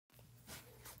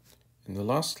In the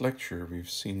last lecture, we've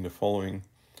seen the following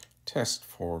test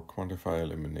for quantifier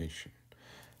elimination.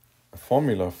 A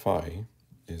formula phi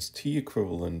is T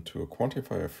equivalent to a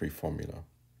quantifier-free formula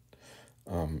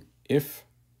if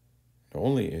and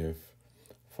only if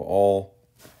for all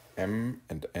M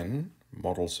and N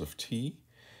models of T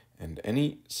and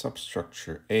any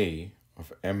substructure A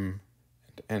of M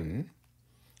and N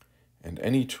and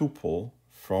any tuple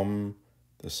from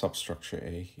the substructure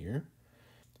A here,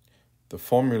 the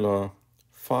formula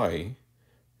phi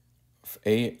of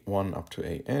A1 up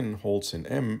to AN holds in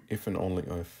M if and only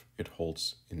if it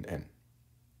holds in N.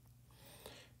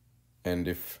 And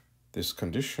if this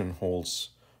condition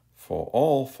holds for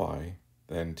all phi,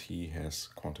 then T has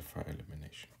quantifier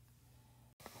elimination.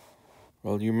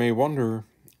 Well, you may wonder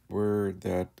where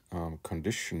that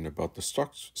condition about the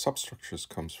substructures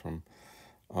comes from.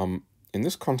 In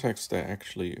this context, they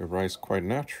actually arise quite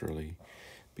naturally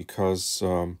because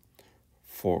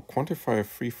for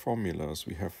quantifier-free formulas,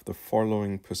 we have the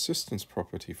following persistence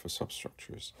property for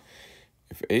substructures.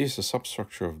 If A is a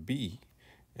substructure of B,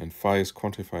 and phi is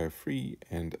quantifier-free,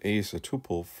 and A is a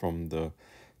tuple from the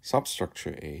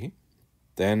substructure A,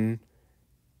 then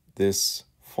this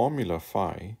formula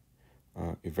phi,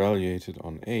 evaluated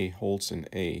on A, holds in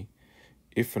A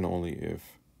if and only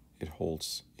if it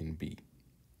holds in B.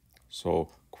 So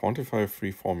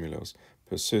quantifier-free formulas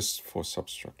persist for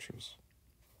substructures.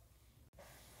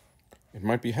 It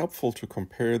might be helpful to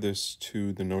compare this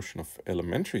to the notion of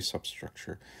elementary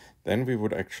substructure. Then we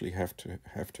would actually have to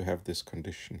have this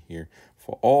condition here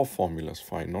for all formulas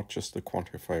phi, not just the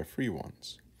quantifier-free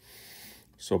ones.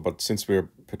 So, but since we're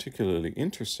particularly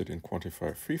interested in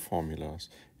quantifier-free formulas,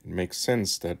 it makes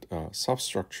sense that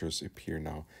substructures appear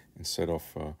now instead of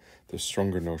the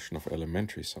stronger notion of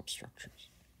elementary substructures.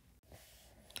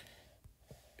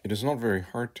 It is not very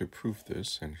hard to prove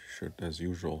this and should, as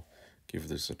usual, give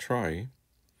this a try.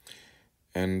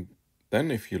 And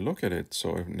then if you look at it,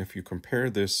 so if you compare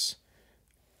this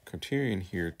criterion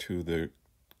here to the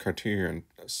criterion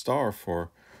star for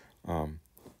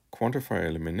quantifier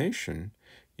elimination,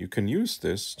 you can use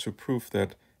this to prove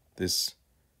that this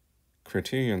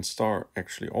criterion star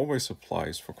actually always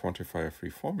applies for quantifier-free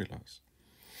formulas.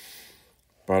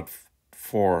 But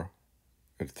for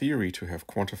a theory to have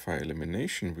quantifier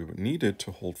elimination, we would need it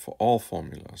to hold for all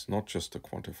formulas, not just the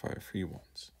quantifier-free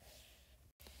ones.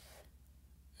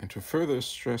 And to further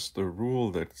stress the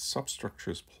role that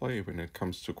substructures play when it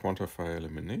comes to quantifier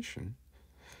elimination,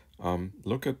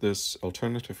 look at this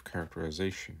alternative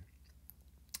characterization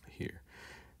here.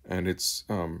 And it's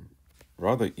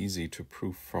rather easy to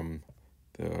prove from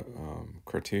the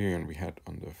criterion we had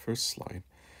on the first slide.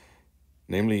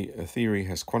 Namely, a theory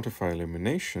has quantifier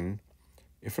elimination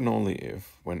if and only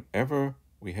if, whenever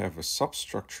we have a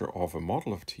substructure of a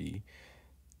model of T,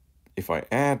 if I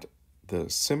add the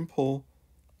simple,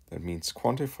 that means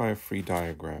quantifier-free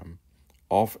diagram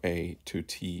of A to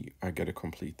T, I get a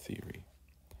complete theory.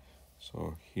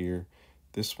 So here,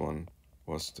 this one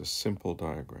was the simple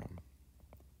diagram,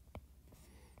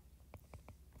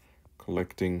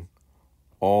 collecting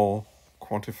all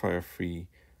quantifier-free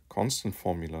constant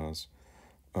formulas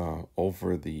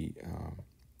over the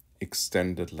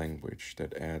extended language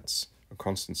that adds a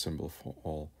constant symbol for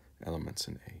all elements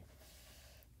in A.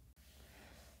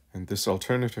 And this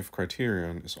alternative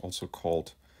criterion is also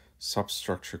called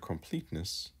substructure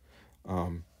completeness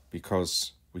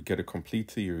because we get a complete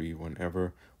theory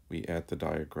whenever we add the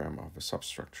diagram of a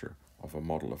substructure of a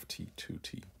model of T to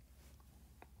T.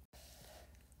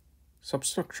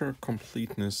 Substructure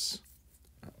completeness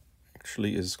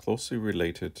actually is closely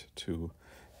related to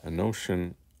a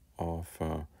notion of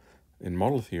in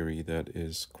model theory that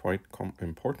is quite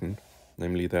important,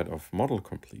 namely that of model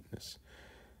completeness.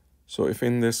 So if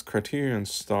in this criterion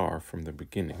star from the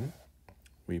beginning,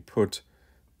 we put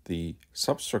the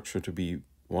substructure to be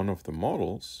one of the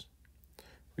models,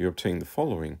 we obtain the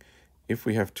following. If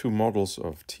we have two models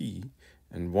of T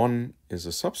and one is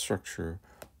a substructure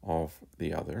of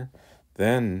the other,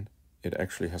 then it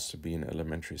actually has to be an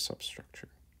elementary substructure.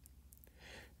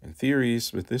 And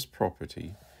theories with this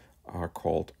property are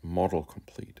called model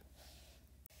complete.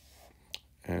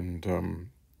 And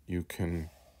you can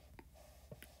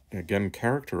again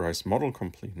characterize model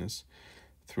completeness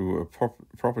through a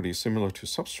property similar to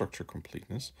substructure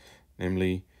completeness,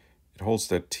 namely it holds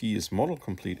that T is model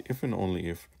complete if and only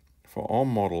if for all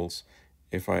models,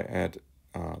 if I add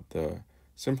the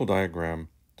simple diagram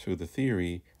to the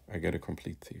theory, I get a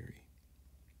complete theory.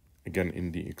 Again,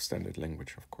 in the extended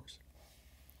language, of course.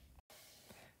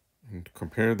 And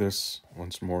compare this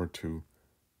once more to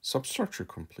substructure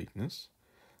completeness.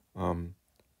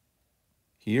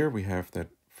 Here we have that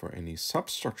for any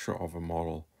substructure of a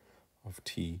model of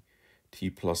T, T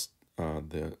plus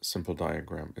the simple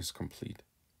diagram is complete.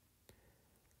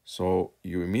 So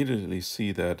you immediately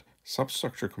see that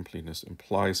substructure completeness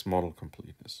implies model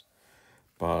completeness,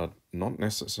 but not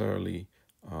necessarily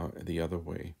the other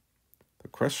way. The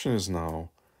question is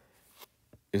now,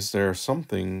 is there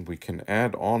something we can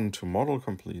add on to model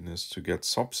completeness to get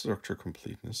substructure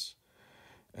completeness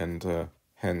and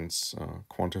hence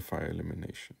quantifier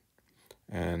elimination?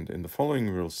 And in the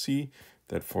following, we'll see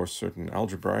that for certain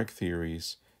algebraic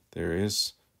theories, there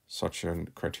is such a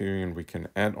criterion we can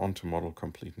add on to model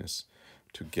completeness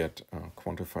to get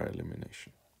quantifier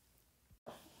elimination.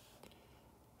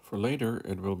 For later,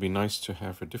 it will be nice to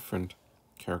have a different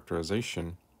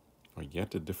characterization, or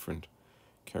yet a different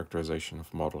characterization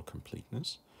of model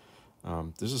completeness.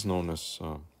 This is known as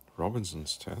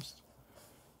Robinson's test.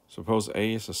 Suppose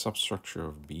A is a substructure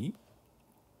of B,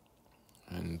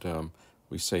 and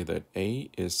we say that A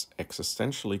is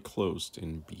existentially closed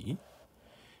in B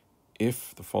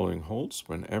if the following holds: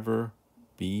 whenever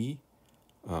B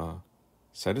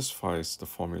satisfies the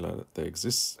formula that there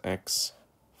exists X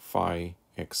phi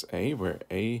XA, where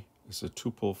A is a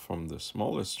tuple from the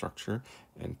smallest structure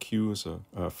and Q is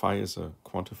phi is a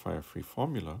quantifier-free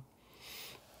formula,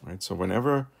 right? So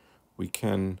whenever we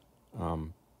can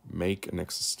make an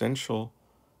existential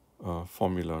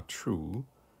formula true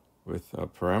with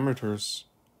parameters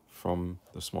from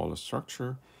the smallest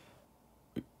structure,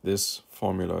 this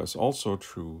formula is also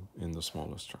true in the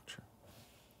smallest structure.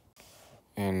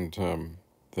 And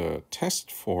the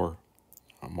test for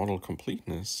model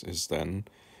completeness is then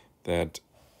that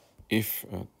if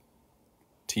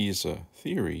T is a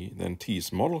theory, then T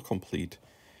is model complete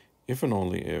if and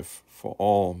only if for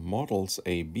all models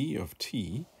AB of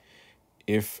T,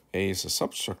 if A is a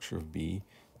substructure of B,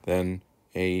 then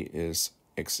A is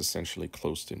existentially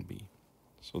closed in B.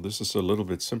 So this is a little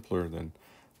bit simpler than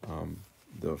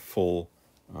the full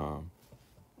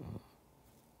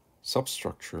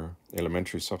substructure,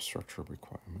 elementary substructure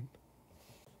requirement.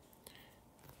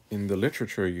 In the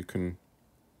literature, you can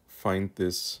find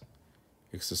this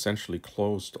existentially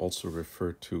closed also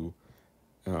referred to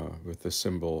with the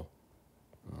symbol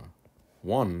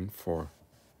 1 for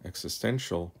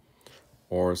existential,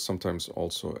 or sometimes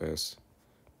also as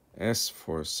S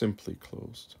for simply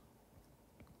closed.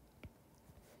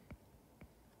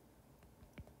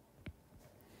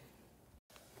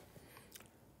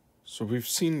 So we've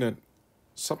seen that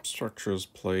substructures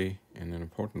play an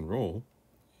important role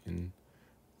in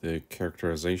the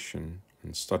characterization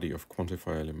and study of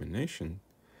quantifier elimination.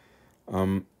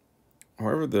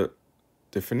 However, the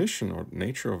definition or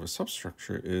nature of a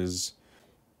substructure is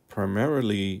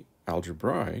primarily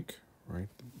algebraic, right?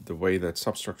 The way that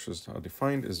substructures are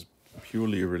defined is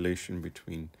purely a relation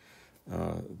between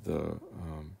the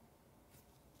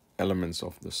elements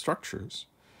of the structures.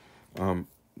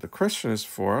 The question is,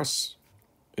 for us,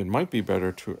 it might be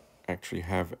better to actually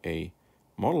have a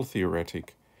model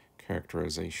theoretic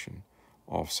characterization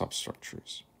of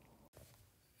substructures.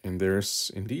 And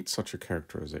there's indeed such a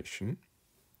characterization.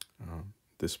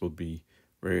 This will be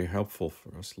very helpful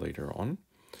for us later on.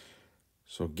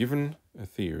 So given a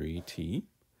theory T,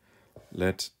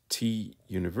 let T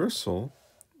universal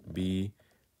be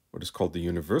what is called the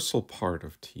universal part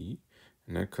of T,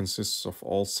 and that consists of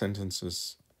all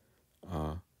sentences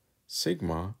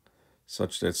sigma,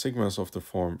 such that sigma is of the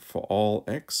form for all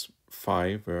x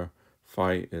phi, where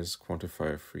phi is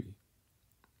quantifier free.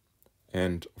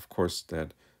 And of course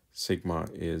that sigma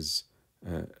is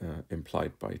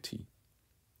implied by T.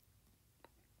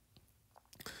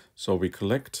 So we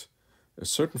collect a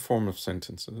certain form of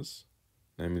sentences,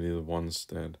 namely the ones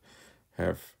that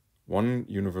have one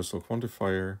universal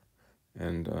quantifier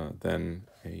and then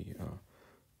a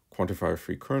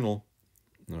quantifier-free kernel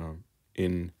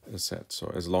in a set,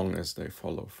 so as long as they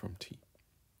follow from T.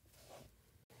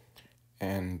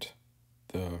 And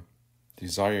the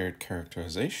desired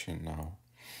characterization now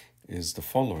is the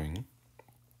following.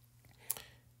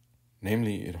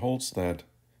 Namely, it holds that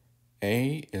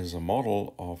A is a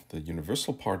model of the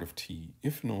universal part of T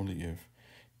if and only if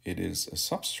it is a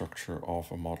substructure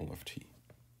of a model of T.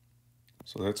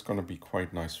 So that's going to be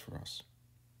quite nice for us,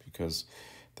 because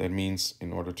that means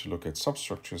in order to look at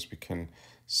substructures, we can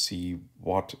see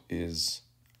what is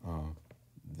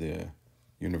the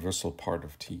universal part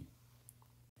of T.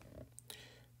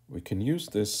 We can use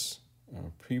this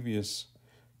previous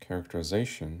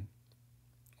characterization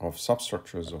of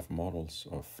substructures of models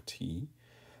of T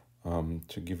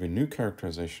to give a new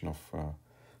characterization of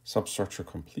substructure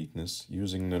completeness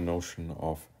using the notion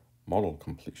of model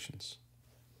completions.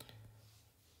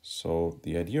 So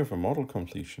the idea of a model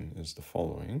completion is the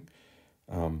following.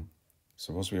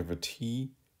 Suppose we have a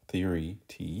T theory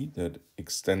T that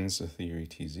extends a theory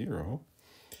T0.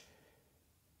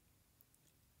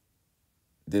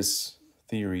 This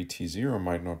theory T0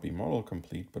 might not be model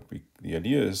complete, but the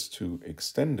idea is to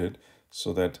extend it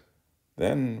so that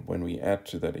then when we add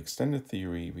to that extended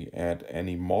theory, we add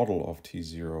any model of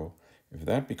T0. If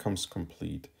that becomes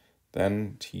complete,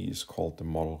 then T is called the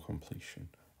model completion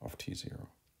of T0.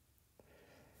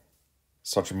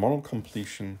 Such a model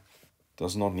completion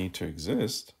does not need to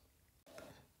exist,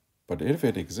 but if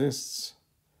it exists,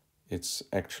 it's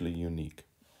actually unique.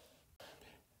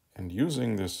 And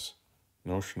using this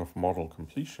notion of model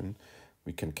completion,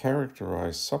 we can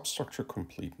characterize substructure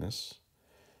completeness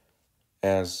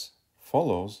as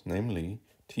follows, namely,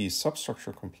 T is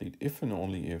substructure complete if and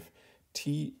only if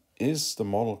T is the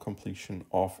model completion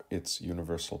of its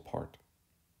universal part.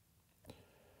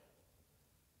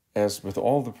 As with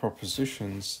all the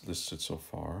propositions listed so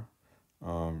far,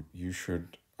 you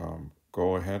should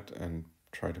go ahead and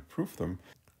try to prove them.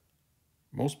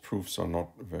 Most proofs are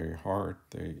not very hard.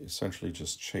 They essentially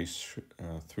just chase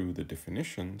through the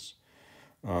definitions.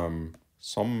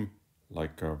 Some,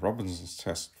 like Robinson's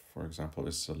test, for example,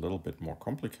 is a little bit more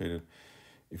complicated.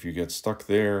 If you get stuck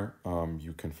there,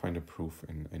 you can find a proof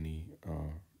in any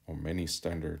or many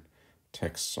standard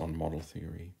texts on model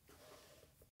theory.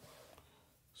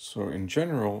 So in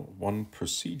general, one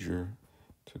procedure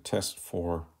to test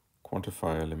for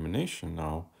quantifier elimination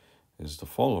now is the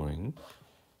following.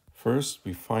 First,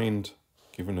 we find,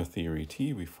 given a theory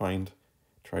T, we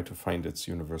try to find its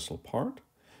universal part,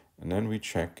 and then we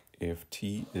check if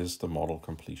T is the model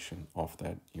completion of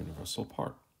that universal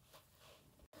part.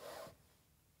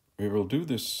 We will do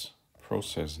this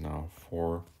process now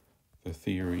for the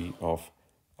theory of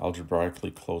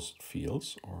algebraically closed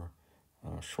fields, or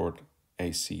short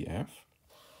ACF.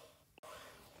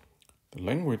 The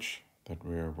language that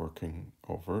we are working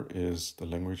over is the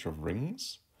language of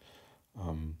rings,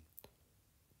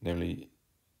 namely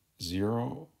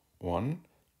 0, 1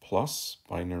 plus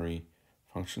binary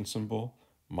function symbol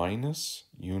minus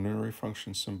unary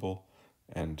function symbol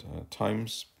and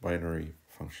times binary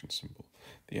function symbol.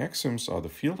 The axioms are the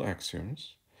field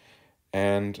axioms,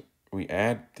 and we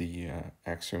add the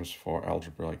axioms for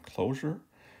algebraic closure,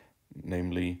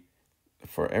 namely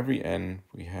for every n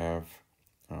we have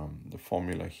the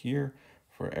formula here.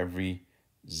 For every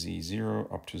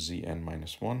z0 up to zn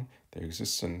minus 1, there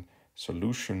exists a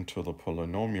solution to the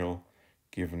polynomial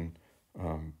given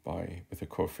with the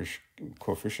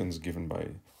coefficients given by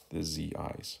the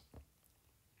zi's.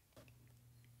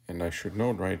 And I should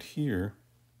note right here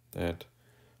that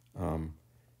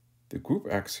the group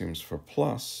axioms for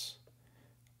plus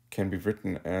can be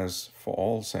written as for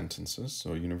all sentences,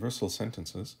 so universal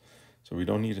sentences. So we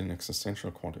don't need an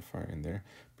existential quantifier in there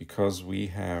because we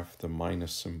have the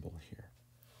minus symbol here.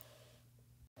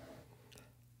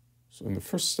 So in the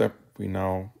first step, we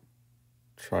now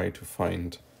try to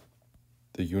find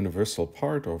the universal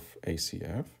part of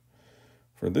ACF.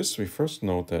 For this, we first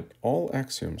note that all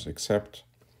axioms except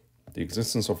the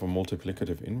existence of a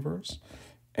multiplicative inverse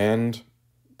and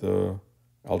the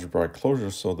algebraic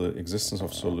closure, so the existence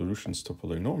of solutions to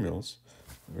polynomials,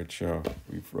 which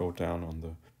we've wrote down on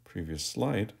the previous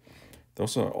slide,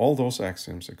 all those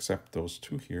axioms except those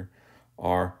two here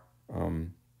are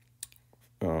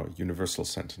universal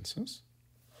sentences.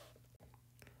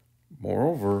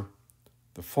 Moreover,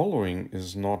 the following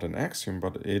is not an axiom,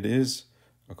 but it is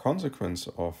a consequence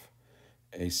of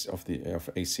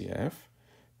ACF,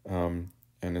 and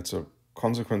it's a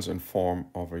consequence in form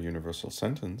of a universal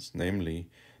sentence, namely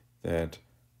that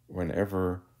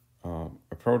whenever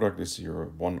a product is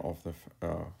 0, one of the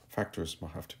factors will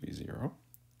have to be 0.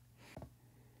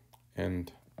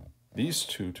 And these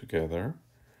two together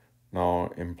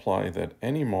now imply that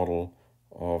any model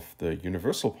of the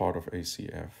universal part of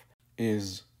ACF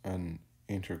is an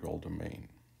integral domain.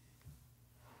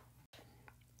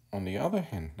 On the other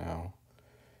hand now,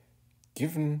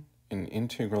 given an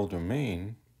integral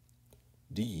domain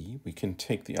D, we can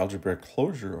take the algebraic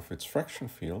closure of its fraction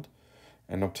field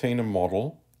and obtain a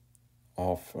model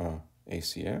of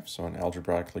ACF, so an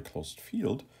algebraically closed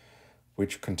field,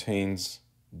 which contains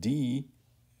D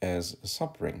as a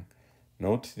subring.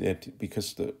 Note that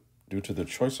because due to the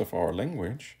choice of our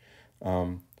language,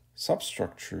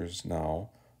 substructures now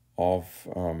of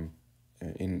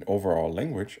in overall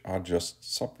language are just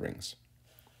subrings.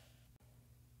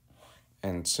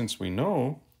 And since we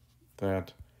know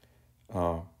that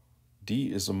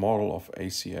D is a model of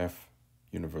ACF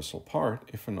universal part,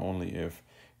 if and only if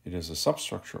it is a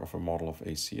substructure of a model of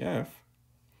ACF,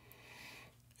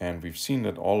 And we've seen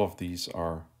that all of these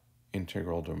are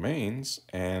integral domains,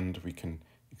 and we can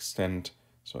extend,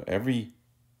 so every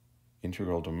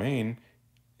integral domain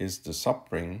is the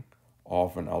subring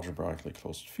of an algebraically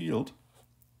closed field,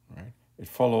 right? It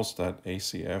follows that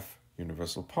ACF,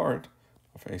 universal part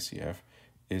of ACF,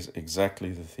 is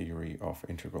exactly the theory of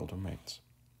integral domains.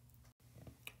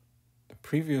 The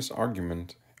previous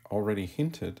argument already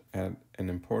hinted at an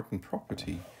important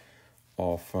property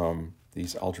of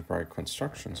these algebraic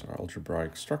constructions or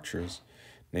algebraic structures,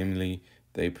 namely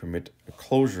they permit a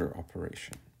closure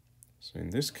operation. So in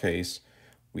this case,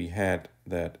 we had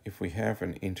that if we have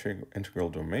an integral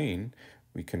domain,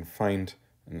 we can find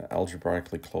an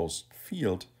algebraically closed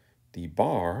field, d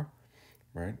bar,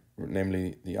 right?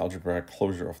 Namely the algebraic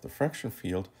closure of the fraction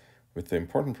field, with the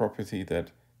important property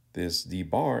that this d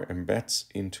bar embeds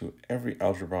into every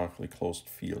algebraically closed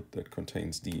field that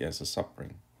contains d as a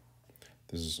subring.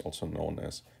 This is also known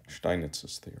as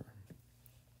Steinitz's theorem.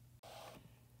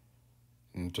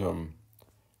 And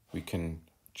we can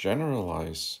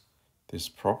generalize this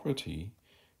property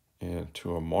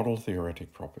to a model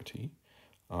theoretic property.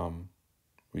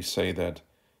 We say that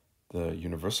the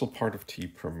universal part of T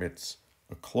permits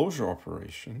a closure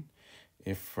operation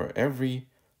if for every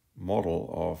model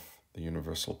of the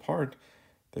universal part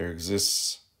there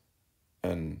exists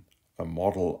a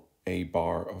model A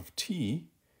bar of T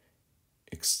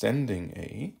extending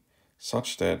A,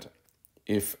 such that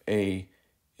if A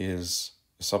is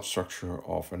a substructure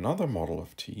of another model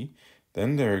of T,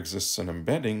 then there exists an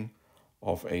embedding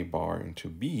of A bar into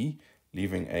B,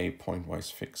 leaving A pointwise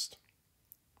fixed.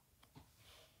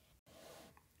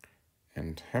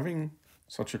 And having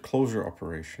such a closure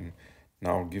operation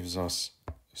now gives us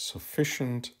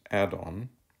sufficient add-on,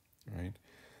 right?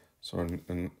 So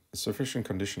a sufficient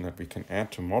condition that we can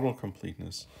add to model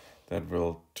completeness that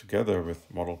will, together with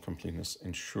model completeness,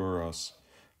 ensure us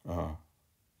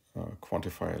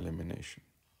quantifier elimination.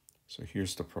 So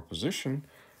here's the proposition.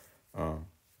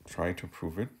 Try to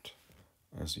prove it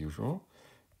as usual.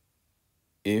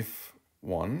 If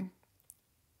one,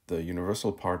 the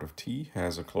universal part of T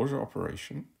has a closure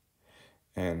operation,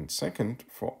 and second,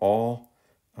 for all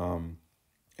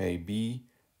AB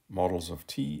models of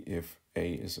T, if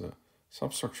A is a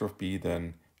substructure of B,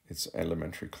 then it's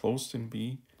elementary closed in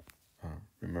B.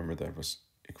 Remember that was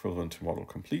equivalent to model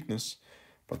completeness,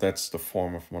 but that's the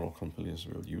form of model completeness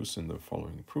we'll use in the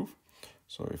following proof.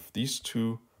 So if these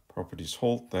two properties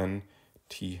hold, then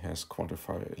T has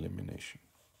quantifier elimination.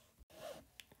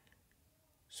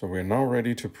 So we're now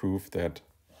ready to prove that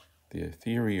the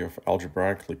theory of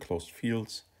algebraically closed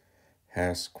fields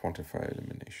has quantifier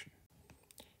elimination.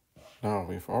 Now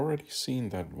we've already seen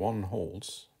that one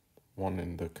holds, one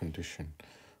in the condition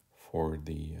for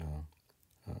the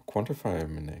quantifier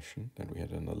elimination that we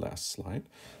had in the last slide.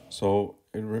 So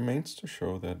it remains to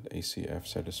show that ACF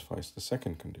satisfies the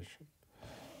second condition.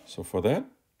 So for that,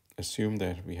 assume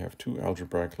that we have two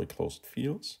algebraically closed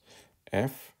fields.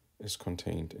 F is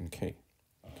contained in K.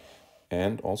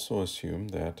 And also assume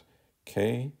that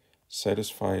K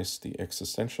satisfies the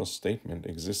existential statement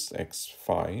exists X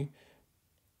phi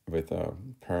with a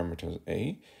parameter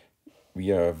A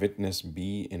via a witness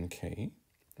B in K.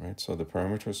 Right, so the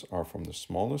parameters are from the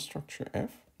smaller structure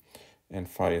F, and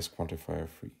phi is quantifier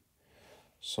free.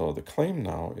 So the claim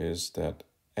now is that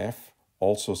F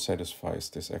also satisfies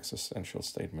this existential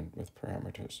statement with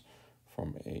parameters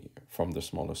from the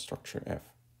smaller structure F.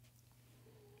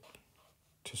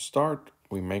 To start,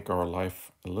 we make our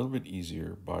life a little bit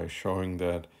easier by showing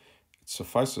that it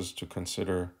suffices to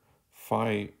consider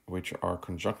phi, which are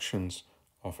conjunctions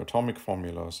of atomic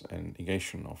formulas and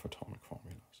negation of atomic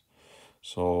formulas.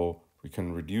 So we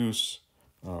can reduce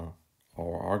our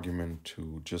argument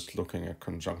to just looking at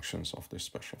conjunctions of this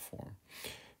special form.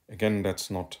 Again, that's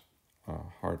not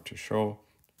hard to show,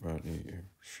 but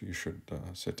you should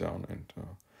sit down and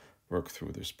work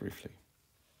through this briefly.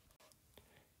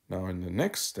 Now in the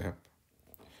next step,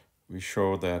 we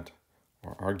show that,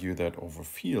 or argue that over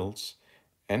fields,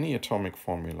 any atomic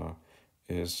formula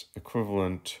is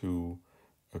equivalent to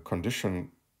a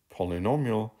condition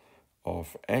polynomial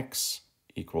of x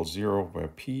equals 0, where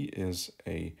p is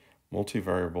a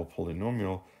multivariable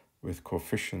polynomial with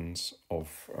coefficients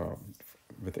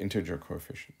with integer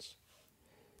coefficients.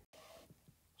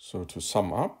 So to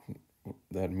sum up,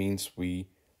 that means we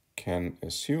can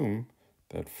assume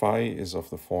that phi is of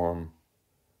the form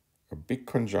a big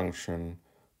conjunction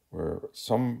where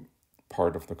some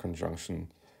part of the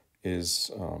conjunction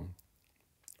is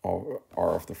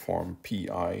are of the form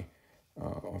pi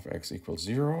of x equals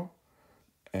 0,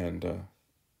 and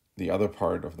the other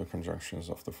part of the conjunction is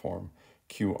of the form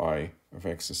qi of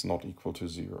x is not equal to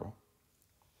 0.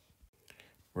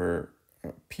 where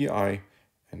pi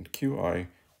and qi,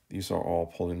 these are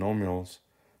all polynomials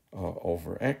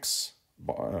over x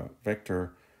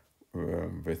vector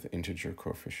with integer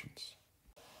coefficients.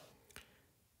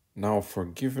 Now for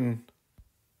given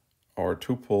our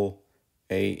tuple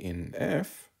a in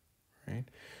f, right,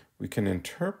 we can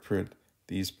interpret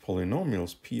these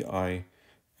polynomials pi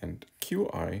and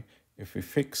qi if we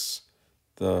fix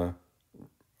the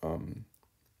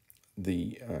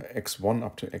x1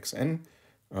 up to xn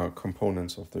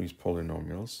components of these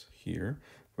polynomials here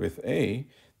with a,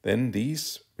 then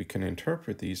these, we can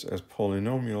interpret these as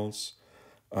polynomials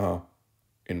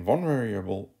in one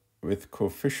variable with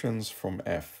coefficients from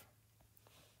f.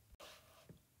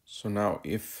 So now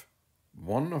if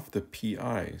one of the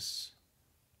pi's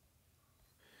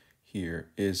here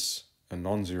is a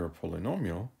non-zero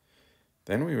polynomial,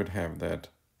 then we would have that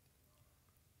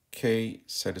k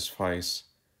satisfies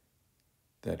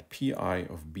that pi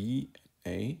of b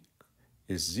a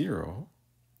is 0.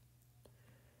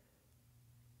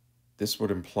 This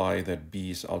would imply that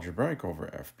b is algebraic over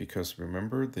f, because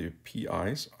remember the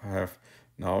pi's have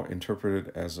now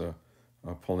interpreted as a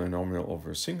polynomial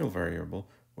over a single variable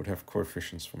would have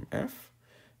coefficients from f.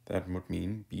 That would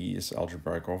mean b is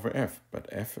algebraic over f, but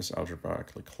f is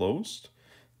algebraically closed.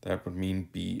 That would mean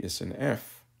b is in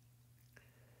f.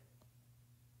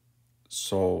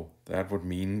 So that would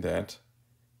mean that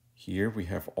here we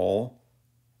have all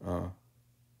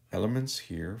elements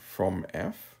here from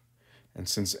f. And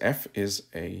since f is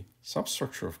a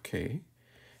substructure of k,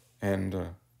 and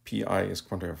pi is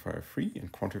quantifier free,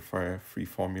 and quantifier free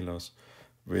formulas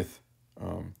with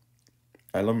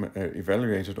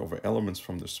evaluated over elements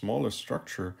from the smallest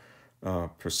structure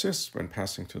persist when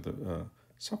passing to the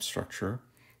substructure,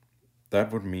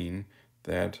 that would mean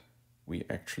that we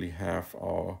actually have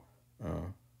our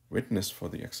witness for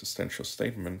the existential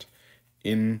statement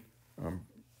in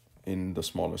the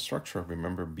smallest structure.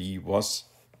 Remember, b was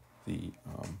the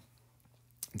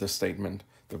statement,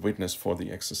 the witness for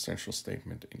the existential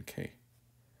statement in K.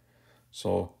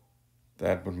 So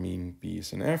that would mean B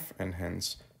is in F, and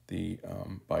hence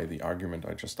by the argument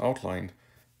I just outlined,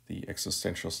 the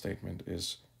existential statement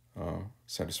is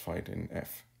satisfied in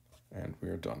F, and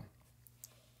we're done.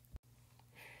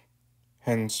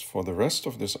 Hence, for the rest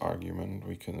of this argument,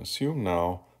 we can assume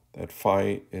now that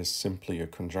phi is simply a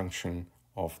conjunction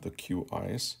of the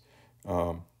qi's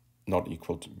not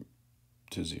equal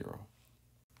to 0.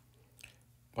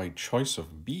 By choice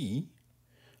of B,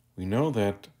 we know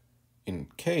that in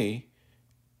K,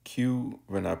 Q,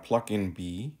 when I plug in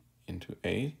B into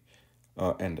A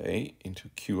and A into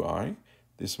Qi,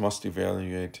 this must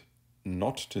evaluate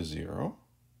not to 0,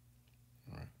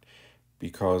 right?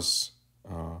 Because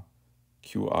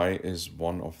Qi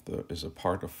is a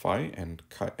part of phi, and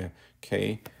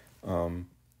K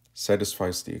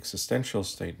satisfies the existential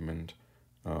statement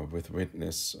with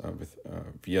witness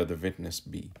via the witness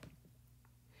B.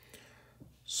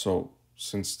 So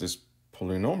since this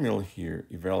polynomial here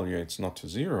evaluates not to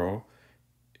 0,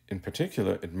 in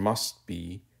particular, it must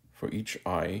be, for each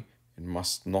I, it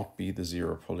must not be the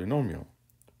 0 polynomial.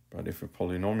 But if a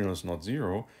polynomial is not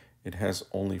 0, it has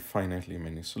only finitely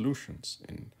many solutions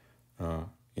in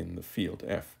the field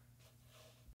F.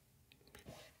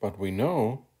 But we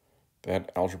know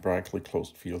that algebraically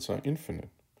closed fields are infinite.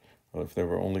 Well, if there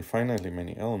were only finitely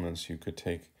many elements, you could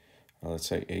take, let's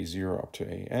say, A0 up to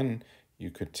AN, you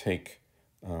could take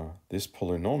this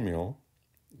polynomial,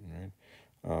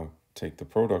 right? Take the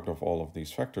product of all of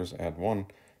these factors, add 1,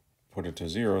 put it to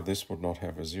 0. This would not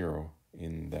have a 0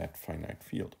 in that finite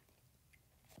field.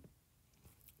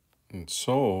 And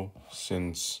so,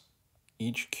 since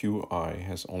each Qi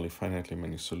has only finitely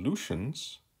many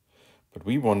solutions, but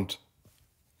we want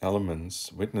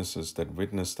elements, witnesses that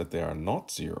witness that they are not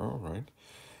 0, right?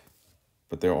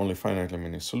 But there are only finitely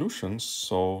many solutions,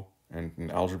 so, and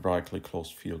an algebraically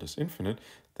closed field is infinite,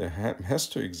 there has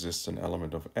to exist an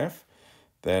element of F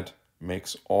that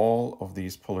makes all of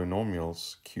these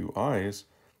polynomials Qi's,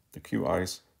 the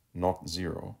Qi's not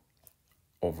 0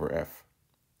 over F.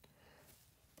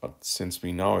 But since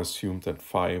we now assumed that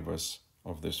phi was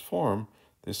of this form,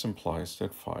 this implies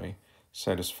that phi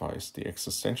satisfies the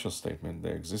existential statement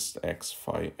there exists x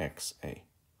phi x a.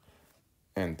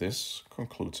 And this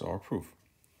concludes our proof.